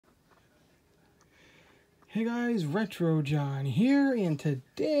Hey guys, Retro John here, and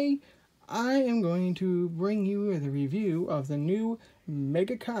today I am going to bring you the review of the new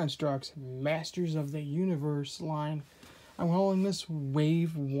Mega Construx Masters of the Universe line. I'm calling this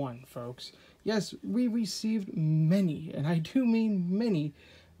Wave 1, folks. Yes, we received many, and I do mean many,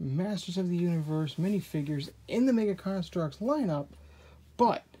 Masters of the Universe minifigures in the Mega Construx lineup,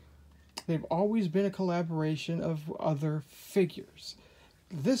 but they've always been a collaboration of other figures.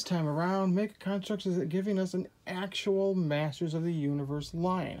 This time around, Mega Construx is giving us an actual Masters of the Universe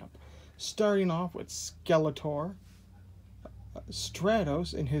lineup, starting off with Skeletor,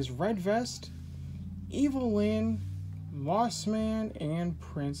 Stratos in his red vest, Evil Lyn, Mossman, and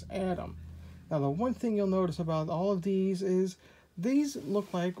Prince Adam. Now, the one thing you'll notice about all of these is these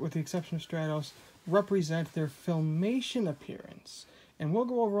look like, with the exception of Stratos, represent their Filmation appearance. And we'll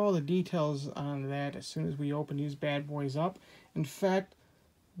go over all the details on that as soon as we open these bad boys up. In fact,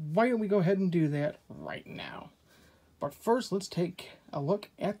 why don't we go ahead and do that right now? But first, let's take a look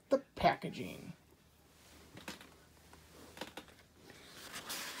at the packaging.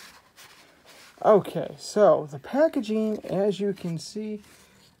 Okay, so the packaging, as you can see,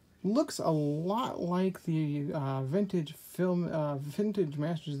 looks a lot like the vintage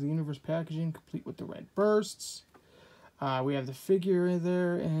Masters of the Universe packaging, complete with the red bursts. We have the figure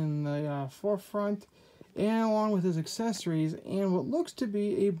there in the forefront, and along with his accessories, and what looks to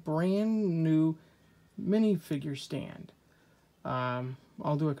be a brand new minifigure stand.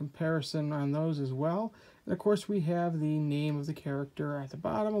 I'll do a comparison on those as well. And of course, we have the name of the character at the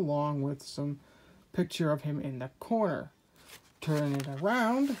bottom, along with some picture of him in the corner. Turn it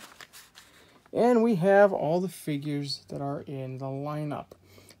around, and we have all the figures that are in the lineup.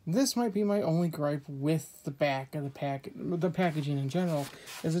 This might be my only gripe with the back of the packaging in general,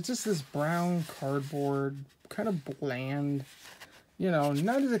 is it's just this brown cardboard, kind of bland, you know,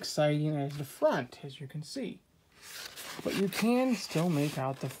 not as exciting as the front, as you can see. But you can still make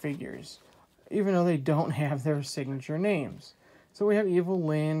out the figures, even though they don't have their signature names. So we have Evil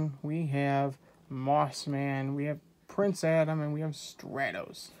Lyn, we have Mossman, we have Prince Adam, and we have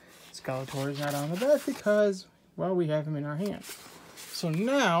Stratos. Skeletor is not on the back because, well, we have him in our hand. So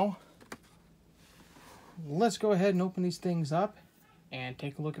now, let's go ahead and open these things up and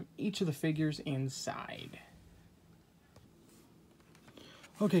take a look at each of the figures inside.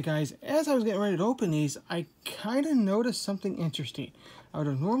 Okay guys, as I was getting ready to open these, I kind of noticed something interesting. I would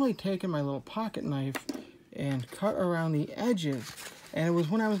have normally taken my little pocket knife and cut around the edges. And it was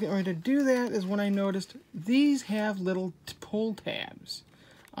when I was getting ready to do that is when I noticed these have little pull tabs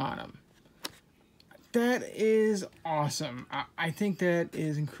on them. That is awesome. I think that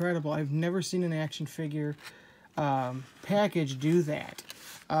is incredible. I've never seen an action figure package do that.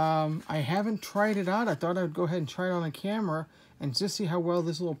 I haven't tried it out. I thought I would go ahead and try it on the camera and just see how well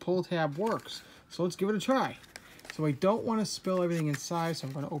this little pull tab works. So let's give it a try. So I don't want to spill everything inside, so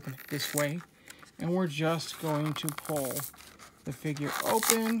I'm going to open it this way. And we're just going to pull the figure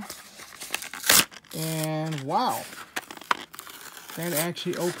open. And wow, that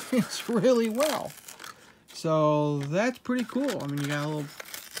actually opens really well. So that's pretty cool. I mean, you got little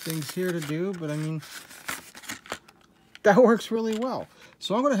things here to do, but I mean, that works really well.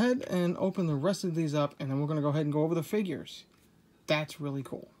 So I'm going to go ahead and open the rest of these up, and then we're going to go ahead and go over the figures. That's really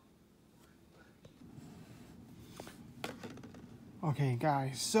cool. Okay,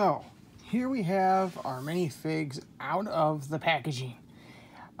 guys, so here we have our minifigs out of the packaging.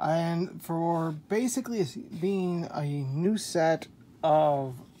 And for basically being a new set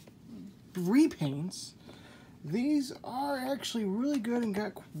of repaints, these are actually really good and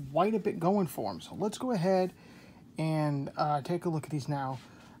got quite a bit going for them. So let's go ahead and take a look at these now.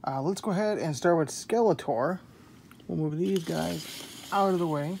 Let's go ahead and start with Skeletor. We'll move these guys out of the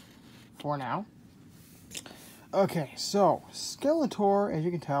way for now. Okay, so Skeletor, as you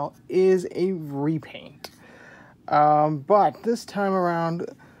can tell, is a repaint. But this time around,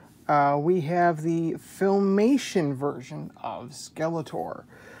 we have the Filmation version of Skeletor.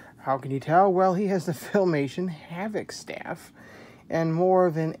 How can you tell? Well, he has the Filmation Havoc staff and more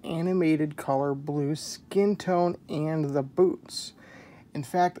of an animated color blue skin tone and the boots. In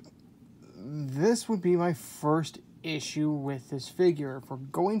fact, this would be my first issue with this figure. If we're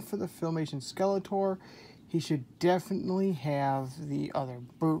going for the Filmation Skeletor, he should definitely have the other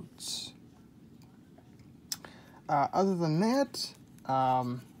boots. Other than that,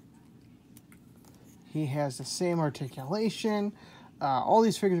 he has the same articulation. All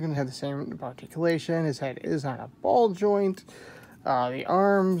these figures are going to have the same articulation. His head is on a ball joint. The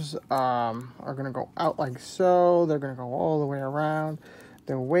arms are going to go out like so. They're going to go all the way around.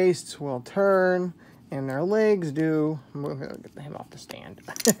 The waists will turn. And their legs do move. Get him off the stand.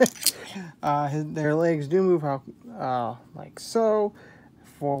 Their legs do move out like so,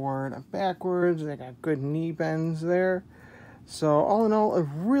 forward and backwards. They got good knee bends there. So all in all, a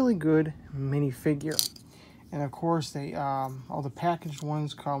really good minifigure. And of course, they all the packaged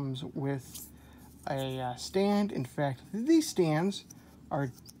ones comes with a stand. In fact, these stands are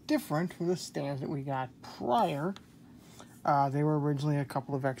different from the stands that we got prior. They were originally a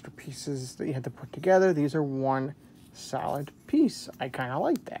couple of extra pieces that you had to put together. These are one solid piece. I kind of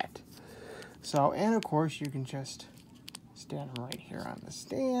like that. So, and of course, you can just stand them right here on the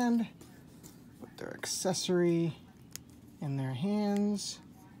stand with their accessory in their hands.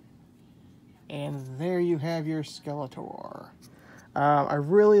 And there you have your Skeletor. I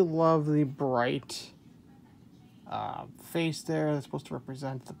really love the bright face there. That's supposed to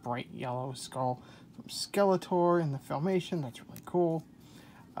represent the bright yellow skull from Skeletor in the Filmation. That's really cool.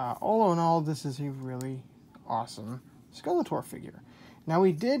 All in all, this is a really awesome Skeletor figure. Now,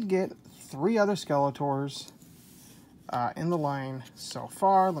 we did get 3 other Skeletors in the line so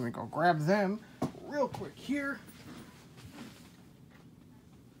far. Let me go grab them real quick here.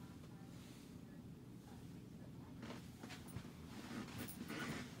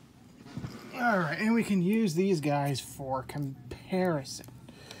 Alright, and we can use these guys for comparison.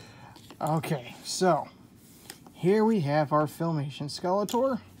 Okay, so here we have our Filmation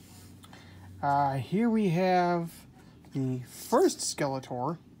Skeletor. Here we have the first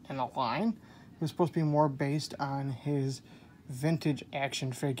Skeletor in the line, who's supposed to be more based on his vintage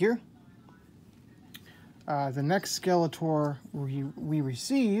action figure. The next Skeletor we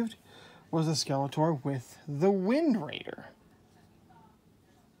received was a Skeletor with the Wind Raider.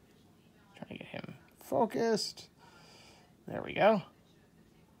 Trying to get him focused. There we go.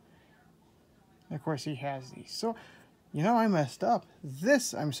 And of course, he has these. So, you know, I messed up.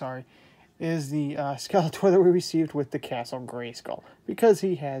 This, I'm sorry, is the Skeletor that we received with the Castle Grayskull, because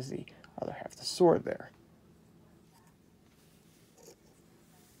he has the other half of the sword there.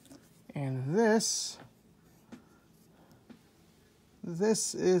 And this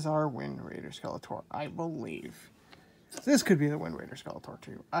is our Wind Raider Skeletor, I believe. This could be the Wind Raider Skeletor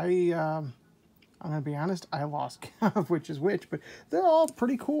too. I'm going to be honest, I lost count of which is which, but they're all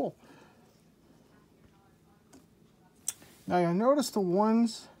pretty cool. Now you'll notice the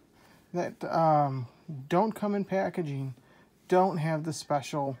ones that don't come in packaging don't have the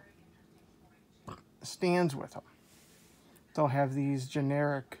special stands with them. They'll have these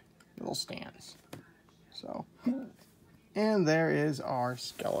generic little stands. So, and there is our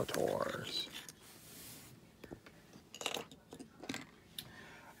Skeletors.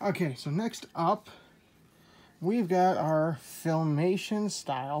 Okay, so next up, we've got our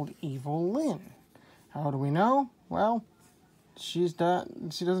Filmation-styled Evil-Lyn. How do we know? Well, she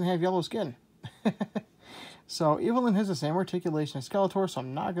doesn't have yellow skin. So Evil-Lyn has the same articulation as Skeletor, so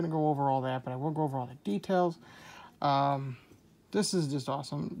I'm not going to go over all that, but I will go over all the details. This is just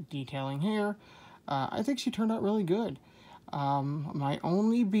awesome detailing here. I think she turned out really good. My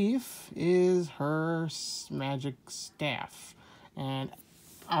only beef is her magic staff. And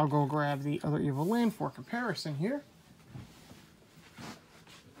I'll go grab the other Evil-Lyn for comparison here.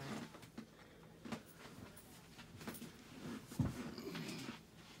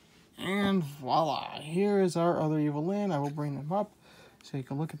 And voila, here is our other Evil-Lyn. I will bring them up so you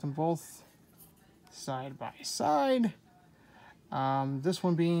can look at them both side by side. This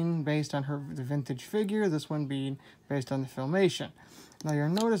one being based on the vintage figure, this one being based on the Filmation. Now you'll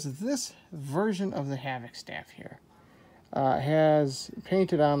notice this version of the Havoc staff here has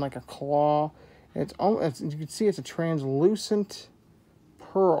painted on like a claw. You can see it's a translucent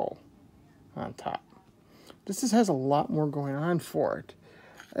pearl on top. This has a lot more going on for it,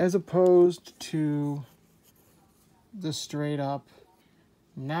 as opposed to the straight up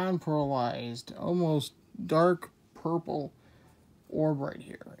non-pearlized, almost dark purple orb right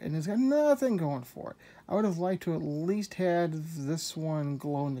here. And it's got nothing going for it. I would have liked to at least had this one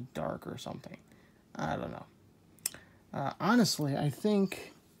glow in the dark or something. I don't know. Honestly, I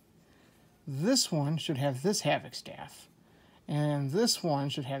think this one should have this Havoc staff, and this one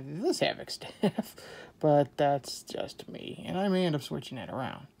should have this Havoc staff, but that's just me, and I may end up switching it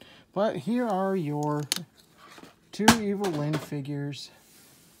around. But here are your 2 Evil-Lyn figures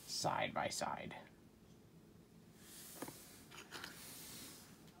side by side.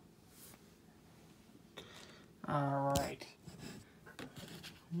 Alright.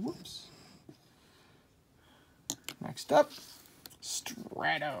 Whoops. Next up,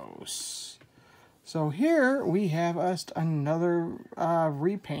 Stratos. So here we have another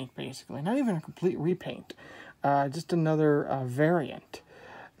repaint, basically. Not even a complete repaint, just another variant.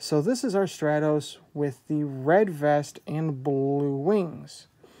 So this is our Stratos with the red vest and blue wings.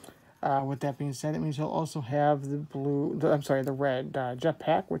 With that being said, it means he'll also have the the red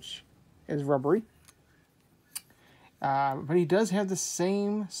jetpack, which is rubbery. But he does have the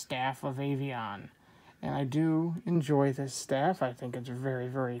same Staff of Avion. And I do enjoy this staff. I think it's very,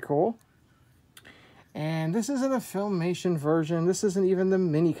 very cool. And this isn't a Filmation version. This isn't even the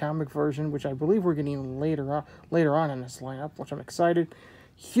mini comic version, which I believe we're getting later on in this lineup, which I'm excited.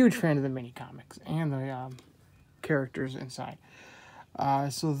 Huge fan of the mini comics and the characters inside.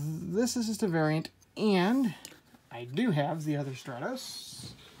 So this is just a variant, and I do have the other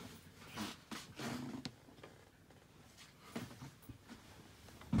Stratos.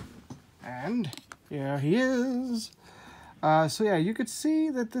 And here he is. So yeah, you could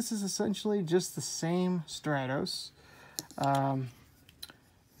see that this is essentially just the same Stratos.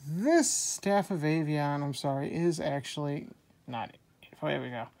 This Staff of Avion, I'm sorry, is actually not it. Oh, there we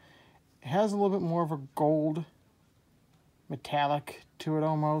go. It has a little bit more of a gold metallic to it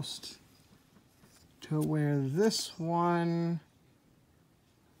almost. To where this one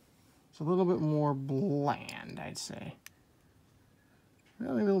is a little bit more bland, I'd say.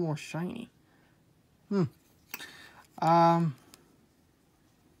 Really a little more shiny. But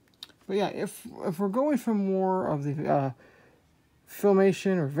yeah, if we're going for more of the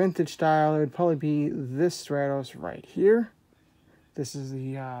Filmation or vintage style, it would probably be this Stratos right here. This is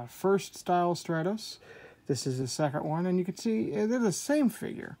the first style Stratos. This is the second one, and you can see they're the same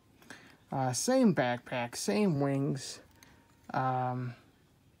figure. Same backpack, same wings, same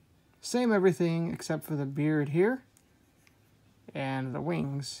everything except for the beard here, and the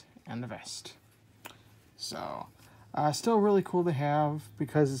wings, and the vest. So, still really cool to have,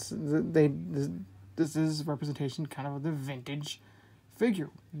 because this is representation kind of the vintage figure.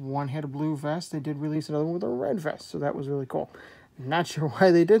 One had a blue vest, they did release another one with a red vest, so that was really cool. Not sure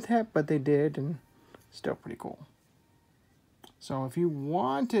why they did that, but they did, and still pretty cool. So if you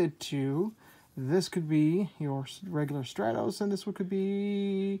wanted to, this could be your regular Stratos, and this one could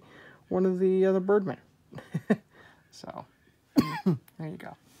be one of the other Birdmen. So, there you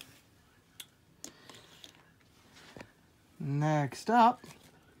go. Next up,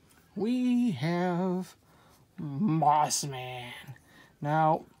 we have Mossman.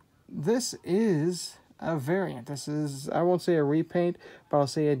 Now, this is a variant. This is, I won't say a repaint, but I'll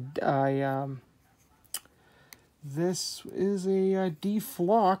say this is a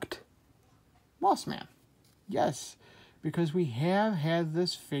deflocked Mossman. Yes, because we have had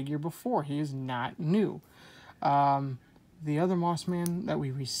this figure before. He is not new. The other Mossman that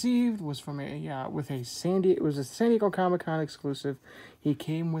we received was from it was a San Diego Comic-Con exclusive. He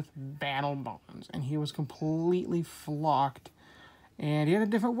came with battle bones, and he was completely flocked, and he had a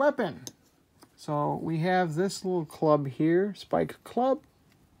different weapon. So we have this little club here, Spike Club.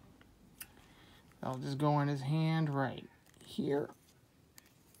 I'll just go in his hand right here.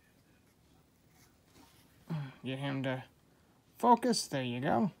 Get him to focus. There you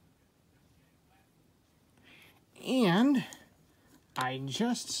go. And I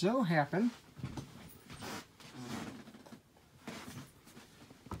just so happen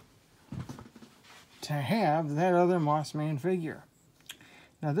to have that other Mossman figure.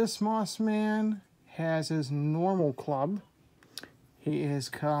 Now this Mossman has his normal club. He is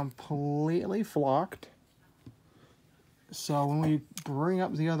completely flocked. So when we bring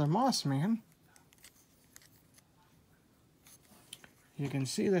up the other Mossman, you can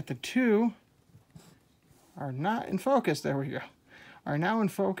see that the two are not in focus. There we go. Are now in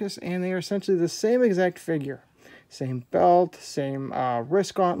focus, and they are essentially the same exact figure. Same belt, same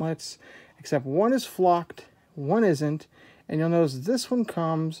wrist gauntlets, except one is flocked, one isn't. And you'll notice this one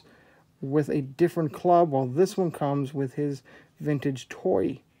comes with a different club, while this one comes with his vintage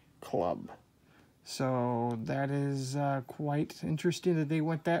toy club. So that is quite interesting that they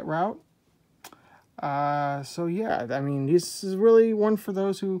went that route. So yeah, I mean, this is really one for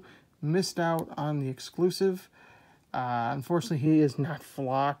those who missed out on the exclusive. Unfortunately, he is not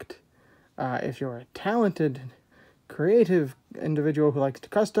flocked. If you're a talented, creative individual who likes to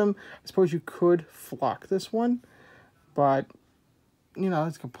custom, I suppose you could flock this one. But, you know,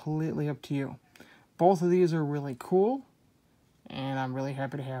 it's completely up to you. Both of these are really cool, and I'm really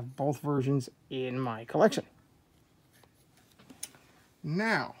happy to have both versions in my collection.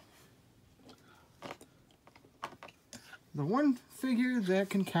 Now, the one figure that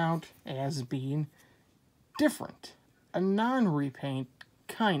can count as being different, a non-repaint,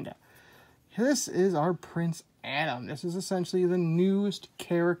 kinda. This is our Prince Adam. This is essentially the newest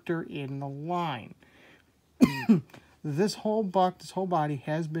character in the line. This whole body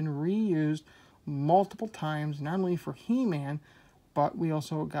has been reused multiple times, not only for He-Man, but we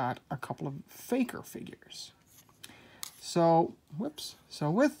also got a couple of faker figures. So, whoops. So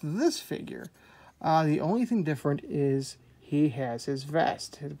with this figure, the only thing different is he has his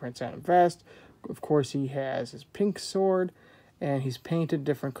vest, his Prince Adam vest. Of course, he has his pink sword, and he's painted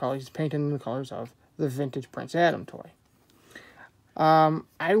different colors. He's painted in the colors of the vintage Prince Adam toy.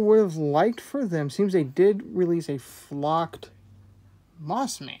 I would have liked for them, seems they did release a flocked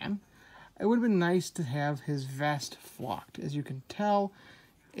Moss Man. It would have been nice to have his vest flocked. As you can tell,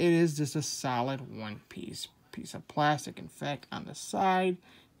 it is just a solid one-piece piece of plastic. In fact, on the side,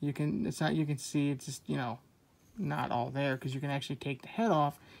 you can see it's just, you know, not all there, because you can actually take the head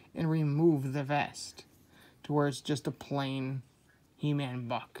off and remove the vest to where it's just a plain He-Man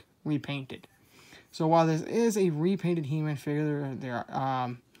buck repainted. So while this is a repainted He-Man figure,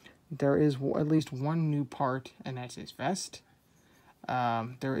 there is at least one new part, and that's his vest.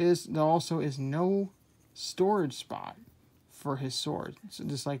 There also is no storage spot for his sword, so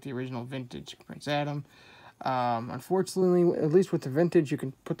just like the original vintage Prince Adam. Unfortunately, at least with the vintage, you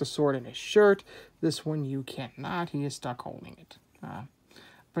can put the sword in his shirt. This one you cannot. He is stuck holding it.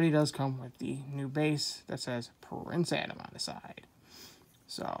 But he does come with the new base that says Prince Adam on the side.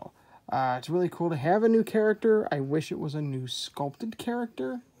 So, it's really cool to have a new character. I wish it was a new sculpted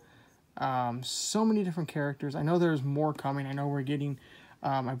character. So many different characters. I know there's more coming. I know we're getting,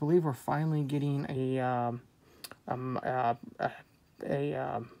 I believe we're finally getting a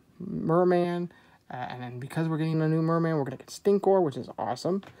merman. And then because we're getting a new merman, we're going to get Stinkor, which is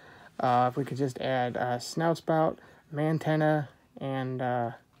awesome. If we could just add Snoutspout, Mantenna,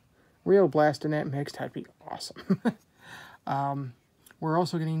 and Rio Blast in that mix, that'd be awesome. We're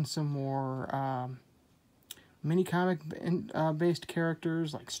also getting some more mini comic based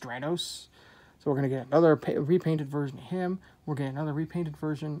characters like Stratos. So we're going to get another repainted version of him. We're getting another repainted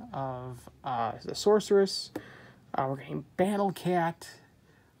version of the Sorceress. We're getting Battle Cat.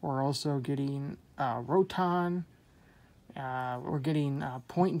 We're also getting Roton. We're getting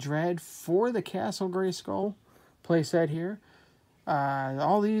Point Dread for the Castle Grayskull playset here.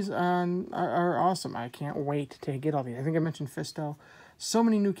 All these are awesome. I can't wait to get all these. I think I mentioned Fisto. So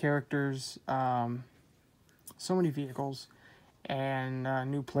many new characters, so many vehicles, and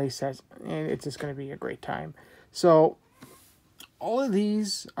new playsets. And it's just going to be a great time. So all of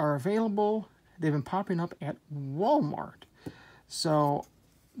these are available. They've been popping up at Walmart. So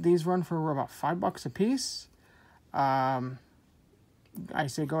these run for about $5 a piece. I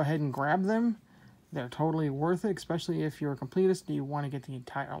say go ahead and grab them. They're totally worth it, especially if you're a completist and you want to get the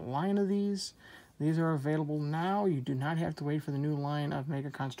entire line of these. These are available now. You do not have to wait for the new line of Mega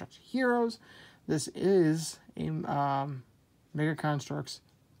Construx Heroes. This is a Mega Construx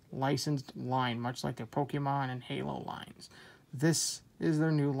licensed line, much like their Pokemon and Halo lines. This is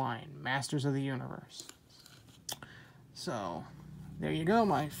their new line, Masters of the Universe. So, there you go,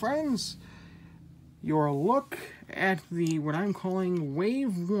 my friends. Your look at the, what I'm calling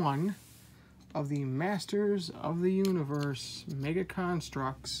Wave 1 of the Masters of the Universe Mega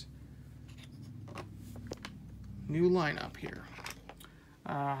Construx new lineup here.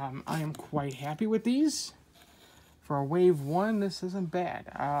 I am quite happy with these. For a Wave 1, this isn't bad.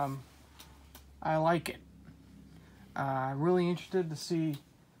 I like it. Really interested to see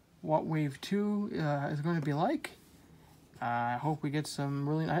what Wave 2 is going to be like. I hope we get some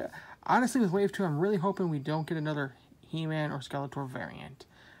really... honestly, with Wave 2, I'm really hoping we don't get another He-Man or Skeletor variant.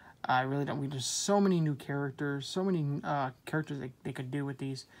 I really don't. There's so many new characters, so many characters they could do with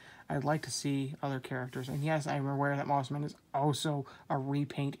these. I'd like to see other characters. And yes, I'm aware that Mossman is also a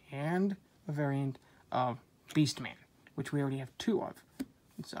repaint and a variant of Beastman, which we already have 2 of.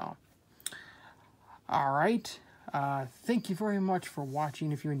 So, alright. Thank you very much for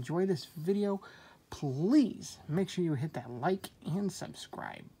watching. If you enjoyed this video, please make sure you hit that like and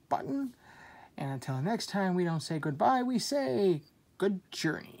subscribe button. And until next time, we don't say goodbye, we say good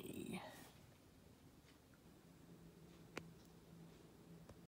journey.